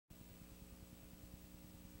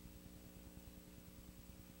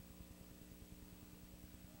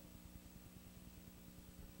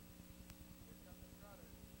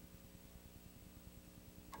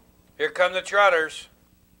Here come the trotters.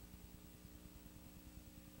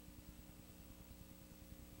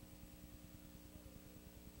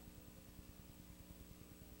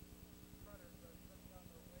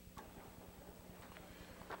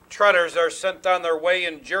 Trotters are sent on their way,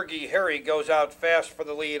 and Jerky Harry goes out fast for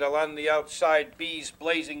the lead. Along the outside, BEA'S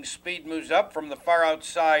Blazing Speed moves up from the far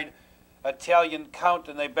outside. Italian Count,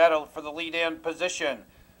 and they battle for the lead and position.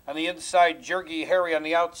 On the inside, Jerky Harry. On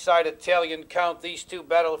the outside, Italian Count. These two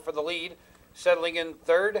battle for the lead. Settling in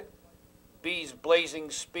third, BEA'S Blazing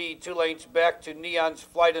Speed. 2 lanes back to Neon's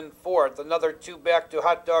Flight in fourth. Another 2 back to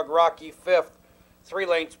Hot Dog Rocky fifth. 3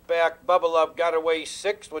 lanes back, Bubble Up got away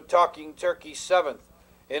sixth with Talking Turkey seventh.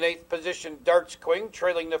 In 8th position, Darts Queen,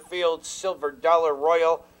 trailing the field, Silver Dollar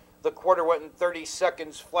Royal. The quarter went in 30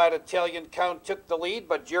 seconds flat. Italian Count took the lead,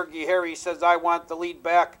 but Jerky Harry says, I want the lead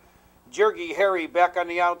back. Jerky Harry back on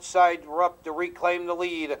the outside, we're up to reclaim the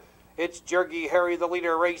lead. It's Jerky Harry, the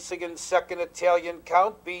leader, racing in second. Italian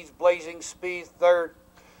Count, BEA'S Blazing Speed third.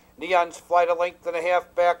 Neon's Flight a length and a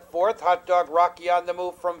half back fourth. Hot Dog Rocky on the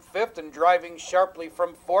move from fifth, and driving sharply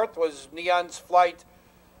from fourth was Neon's Flight.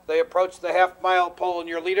 They approach the half-mile pole, and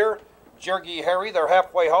your leader, Jerky Harry. They're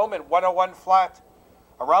halfway home in 101 flat.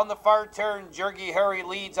 Around the far turn, Jerky Harry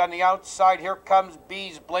leads on the outside. Here comes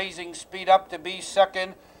BEA'S Blazing Speed up to be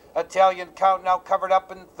second. Italian Count now covered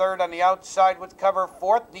up in third. On the outside with cover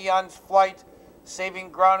fourth, Neon's Flight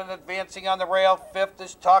saving ground and advancing on the rail. Fifth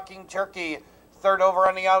is Talking Turkey. Third over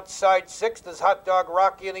on the outside. Sixth is Hot Dog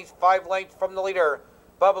Rocky, and he's 5 lengths from the leader.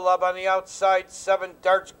 Bubble Up on the outside, 7.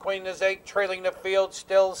 Darts Queen is 8, trailing the field,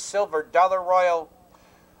 still Silver Dollar Royal.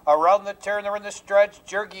 Around the turn, they're in the stretch.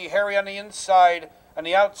 Jerky Harry on the inside. On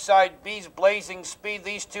the outside, BEA'S Blazing Speed.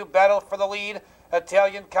 These two battle for the lead.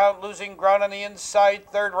 Italian Count losing ground on the inside.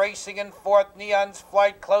 Third racing in fourth. Neon's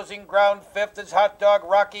Flight closing ground. Fifth is Hot Dog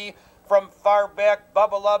Rocky. From far back,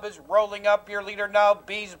 Bubble Up is rolling up. Your leader now,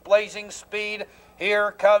 BEA'S Blazing Speed.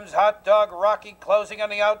 Here comes Hot Dog Rocky closing on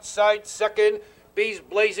the outside. Second, BEA'S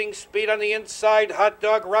Blazing Speed on the inside, Hot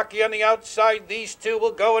Dog Rocky on the outside. These two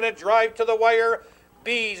will go in a drive to the wire.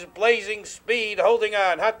 BEA'S Blazing Speed holding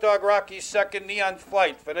on. Hot Dog Rocky second, Neon's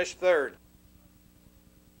Flight finished third.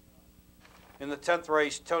 In the 10th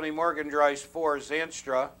race, Tony Morgan drives 4,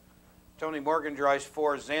 Zanstra. Tony Morgan drives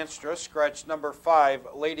 4, Zanstra. Scratch number 5,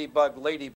 Ladybug